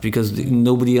of that. Because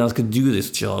nobody else could do this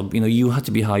job. You had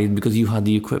to be hired because you had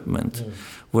the equipment.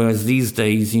 Whereas these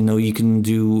days, you can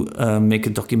do make a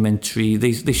documentary.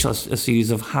 They shot a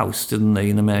series of House, didn't they,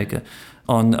 in America,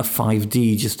 on a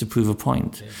 5D just to prove a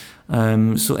point.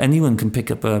 So anyone can pick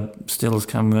up a stills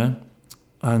camera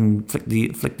and flick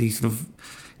the sort of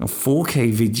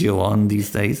 4K video on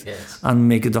these days, and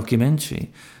make a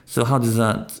documentary. So how does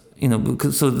that,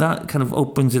 so that kind of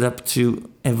opens it up to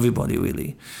everybody,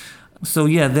 really. So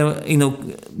yeah, there,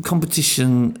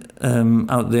 competition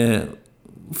out there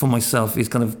for myself is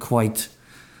kind of quite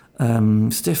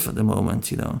stiff at the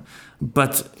moment,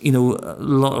 But, a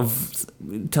lot of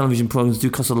television programs do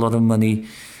cost a lot of money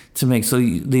to make. So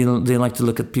they like to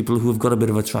look at people who have got a bit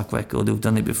of a track record, who've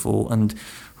done it before, and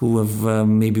who have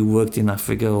maybe worked in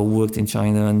Africa or worked in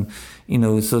China, and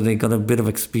so they got a bit of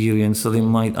experience. So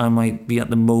I might be at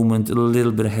the moment a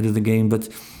little bit ahead of the game, but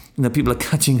people are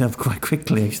catching up quite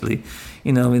quickly. Actually,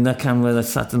 that camera that's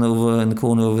sat over in the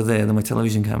corner over there, my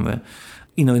television camera.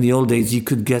 In the old days, you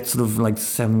could get sort of like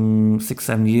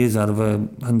 6-7 years out of a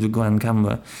 $100,000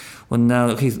 camera. Well,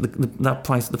 now, the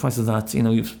price of that,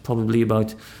 it's probably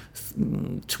about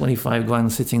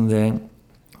 $25,000 sitting there,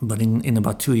 but in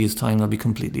about 2 years' time, that'll be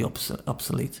completely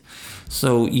obsolete.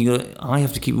 So I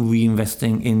have to keep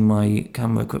reinvesting in my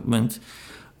camera equipment,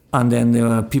 and then there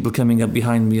are people coming up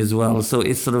behind me as well. So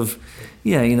it's sort of,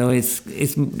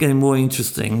 it's getting more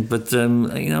interesting, but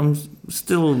I'm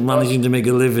still managing to make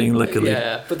a living, luckily.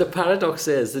 Yeah, but the paradox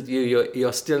is that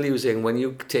you're still using, when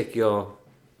you take your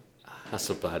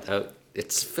Hasselblad out,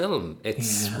 it's film.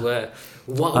 It's where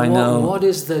what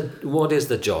is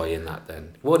the joy in that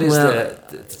then? What is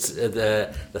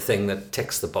the thing that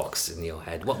ticks the box in your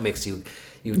head? What makes you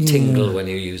tingle when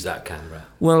you use that camera?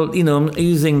 Well, I'm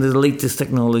using the latest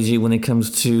technology when it comes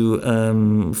to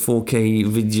 4K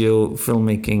video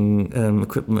filmmaking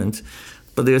equipment.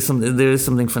 But there is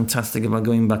something fantastic about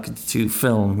going back to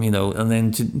film, and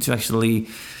then to actually,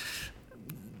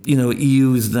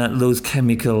 use those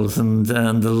chemicals and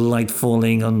the light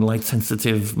falling on light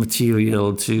sensitive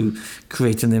material to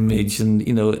create an image, and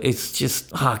it's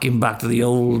just harking back to the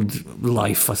old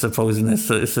life, I suppose, and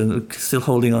it's still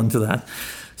holding on to that.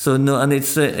 So no, and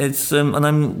it's and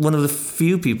I'm one of the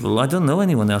few people, I don't know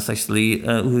anyone else actually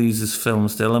who uses film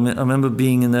still. I remember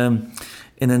being in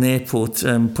an airport,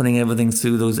 putting everything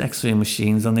through those X-ray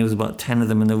machines, and there was about 10 of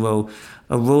them in a row.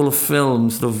 A roll of film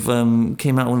sort of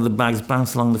came out of one of the bags,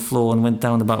 bounced along the floor, and went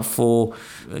down about 4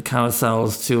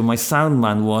 carousels to where my sound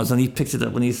man was, and he picked it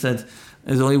up and he said,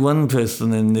 "There's only one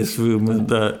person in this room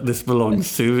that this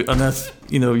belongs to, and that's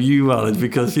you, Alan,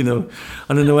 because I don't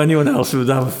know anyone else who would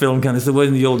have a film camera." So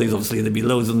in the old days, obviously there'd be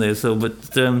loads in there. So,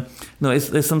 but no,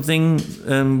 there's something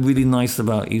really nice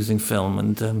about using film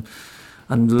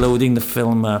and loading the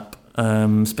film up,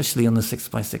 especially on the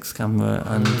 6x6 camera,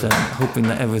 and hoping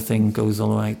that everything goes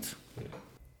all right.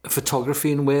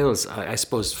 Photography in Wales, I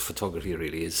suppose photography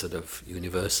really is sort of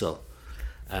universal,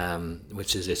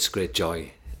 which is its great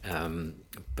joy.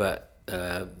 But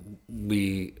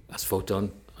we, as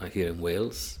Photon, are here in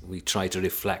Wales. We try to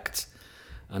reflect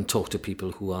and talk to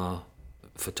people who are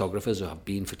photographers or have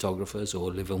been photographers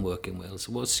or live and work in Wales.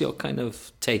 What's your kind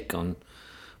of take on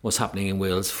what's happening in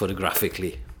Wales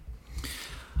photographically?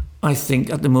 I think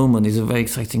at the moment is a very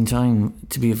exciting time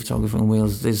to be a photographer in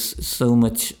Wales. There's so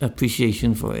much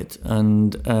appreciation for it.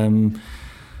 And,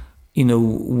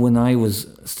 when I was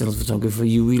still a photographer,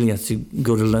 you really had to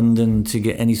go to London to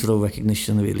get any sort of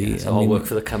recognition, really. Yes, all work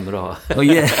for the camera. Oh,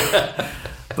 yeah.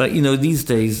 But, you these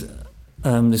days,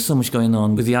 there's so much going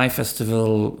on with the Eye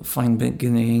Festival, Fine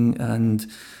Beginning, and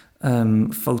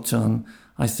Photon.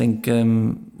 I think,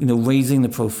 raising the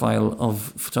profile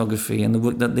of photography and the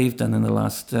work that they've done in the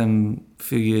last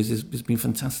few years has been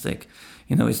fantastic.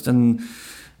 It's done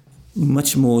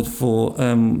much more for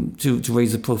to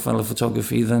raise the profile of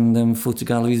photography than photo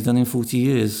galleries done in 40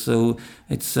 years. So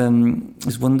it's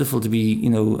wonderful to be,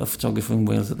 a photographer in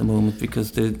Wales at the moment,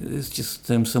 because there's just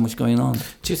so much going on.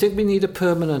 Do you think we need a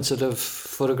permanent sort of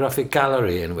photographic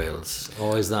gallery in Wales,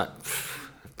 or is that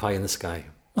pie in the sky?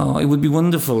 Oh, it would be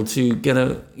wonderful to get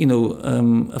a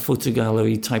photo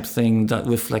gallery type thing that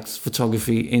reflects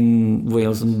photography in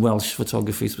Wales and Welsh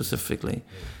photography specifically.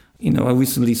 I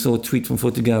recently saw a tweet from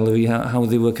Photo Gallery how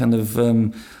they were kind of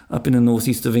up in the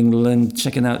northeast of England,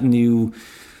 checking out new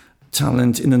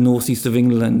talent in the northeast of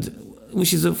England,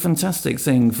 which is a fantastic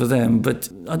thing for them. But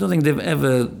I don't think they've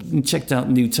ever checked out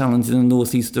new talent in the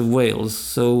northeast of Wales.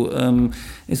 So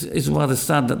it's rather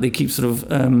sad that they keep sort of,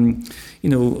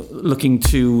 looking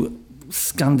to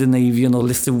Scandinavian or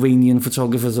Lithuanian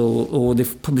photographers, or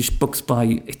they've published books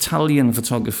by Italian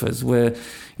photographers where,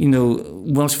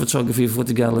 Welsh photography of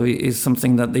photogallery is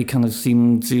something that they kind of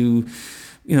seem to,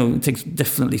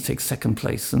 definitely takes second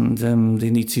place, and they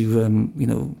need to,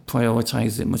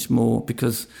 prioritise it much more,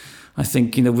 because I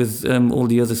think, with all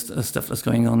the other stuff that's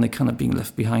going on, they're kind of being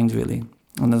left behind, really.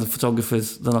 And the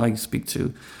photographers that I speak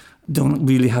to don't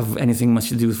really have anything much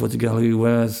to do with photogallery,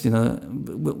 whereas,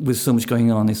 with so much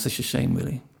going on, it's such a shame,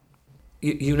 really.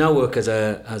 You now work as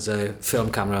a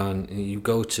film camera, and you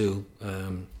go to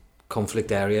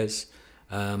conflict areas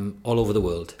all over the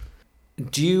world.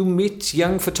 Do you meet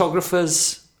young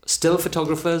photographers, still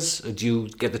photographers? Do you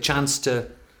get the chance to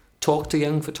talk to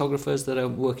young photographers that are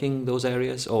working those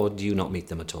areas, or do you not meet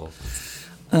them at all?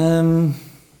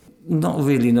 Not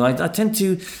really, no. I don't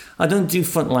do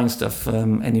frontline stuff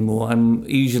anymore. I'm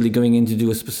usually going in to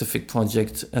do a specific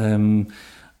project,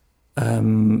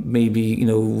 maybe,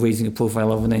 raising a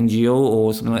profile of an NGO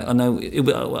or something like that. And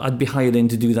I'd be hired in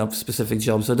to do that specific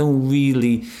job. So I don't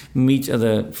really meet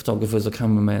other photographers or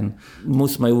cameramen.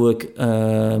 Most of my work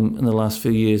in the last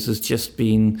few years has just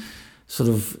been sort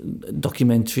of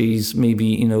documentaries,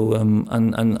 maybe,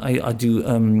 and I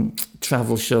do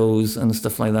travel shows and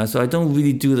stuff like that. So I don't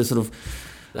really do the sort of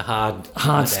the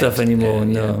hard stuff anymore.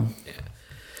 No.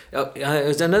 Yeah. It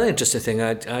was another interesting thing.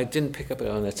 I didn't pick up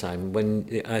on the time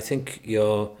when I think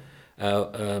your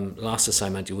last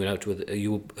assignment you went out with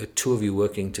two of you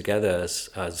working together as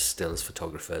stills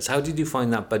photographers. How did you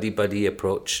find that buddy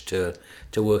approach to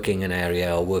working an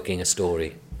area or working a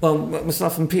story? Well,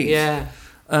 myself and Pete. Yeah.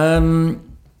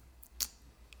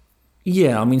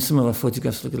 Yeah, I mean, some of our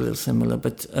photographs look a little similar,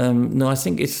 but no, I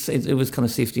think it was kind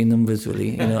of safety in numbers,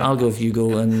 really. I'll go if you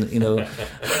go, and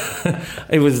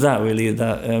it was that really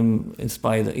that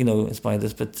inspired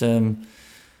us. But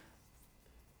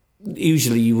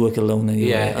usually you work alone anyway.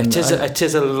 Yeah, it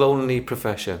is a lonely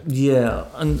profession. Yeah,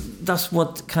 and that's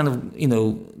what kind of,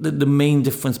 the main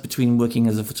difference between working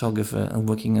as a photographer and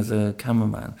working as a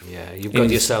cameraman. Yeah, you've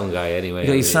got your sound guy anyway. You've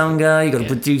got your sound guy, you've got a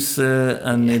producer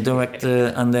and a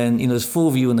director, and then, there's 4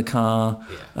 of you in the car.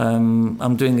 Yeah.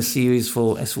 I'm doing a series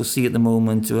for SOC at the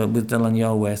moment with Dylan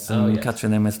Yarweth and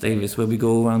Catherine M.S. Davis, where we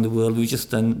go around the world. We just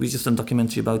done a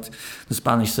documentary about the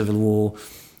Spanish Civil War,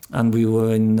 and we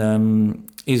were in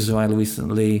Israel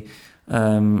recently,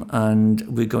 and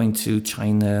we're going to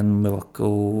China and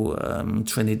Morocco,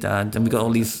 Trinidad, and we've got all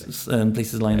these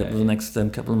places lined up for the next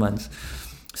couple of months.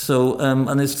 So,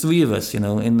 and there's 3 of us,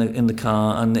 in the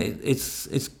car, and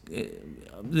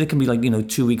there can be like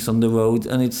 2 weeks on the road,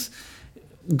 and it's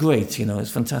great,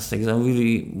 it's fantastic. It's a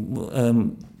really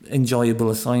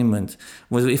enjoyable assignment.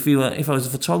 Whereas if I was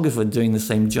a photographer doing the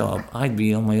same job, I'd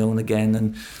be on my own again.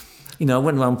 And I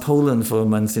went around Poland for a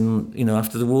month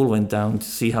after the wall went down to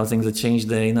see how things had changed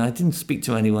there. I didn't speak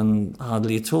to anyone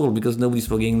hardly at all because nobody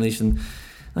spoke English, and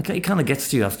it kind of gets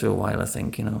to you after a while, I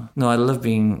think, No, I love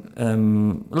I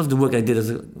love the work I did as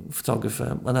a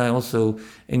photographer, and I also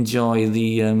enjoy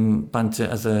the banter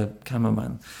as a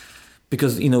cameraman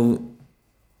because,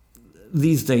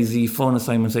 these days, the foreign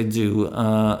assignments I do,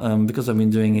 because I've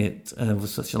been doing it for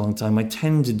such a long time, I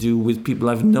tend to do with people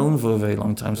I've known for a very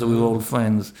long time. So we were all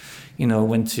friends.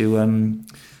 Went to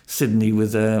Sydney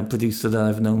with a producer that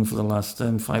I've known for the last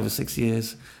 5 or 6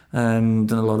 years. Done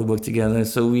a lot of work together.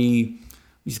 So we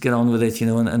just get on with it,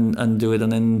 and do it.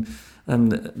 And then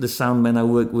the sound men I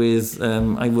work with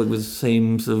the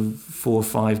same sort of 4 or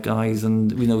 5 guys,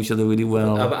 and we know each other really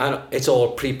well. And it's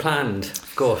all pre-planned,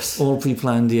 of course. All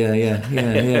pre-planned, yeah.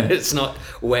 It's not,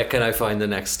 where can I find the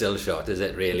next still shot, is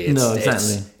it really? No,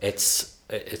 exactly.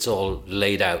 It's all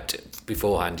laid out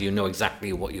beforehand. You know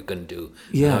exactly what you're going to do,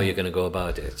 how you're going to go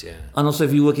about it, yeah. And also,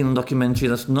 if you're working on a documentary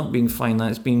that's not being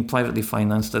financed, it's being privately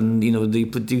financed, and, the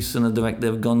producer and the director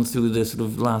have gone through the sort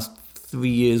of last 3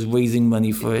 years raising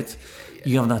money for it.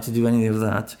 You haven't had to do any of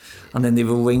that, and then they've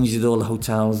arranged it all, the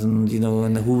hotels, and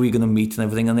and who we're going to meet and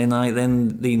everything. And then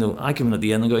I come in at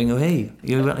the end and going, oh hey,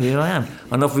 here I am,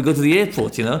 and off we go to the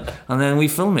airport, and then we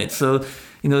film it. So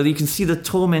you can see the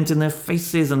torment in their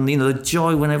faces and the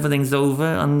joy when everything's over.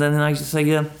 And then I just say,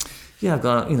 yeah, I've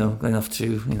got going off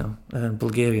to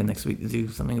Bulgaria next week to do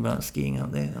something about skiing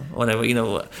out there, or whatever.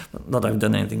 Not that I've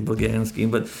done anything Bulgarian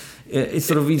skiing, but it's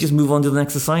sort of we just move on to the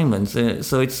next assignment.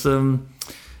 So it's a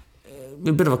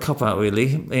bit of a cop out,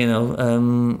 really.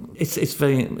 It's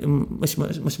very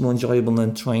much more enjoyable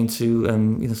than trying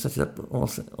to set it up all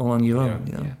on your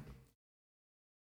own.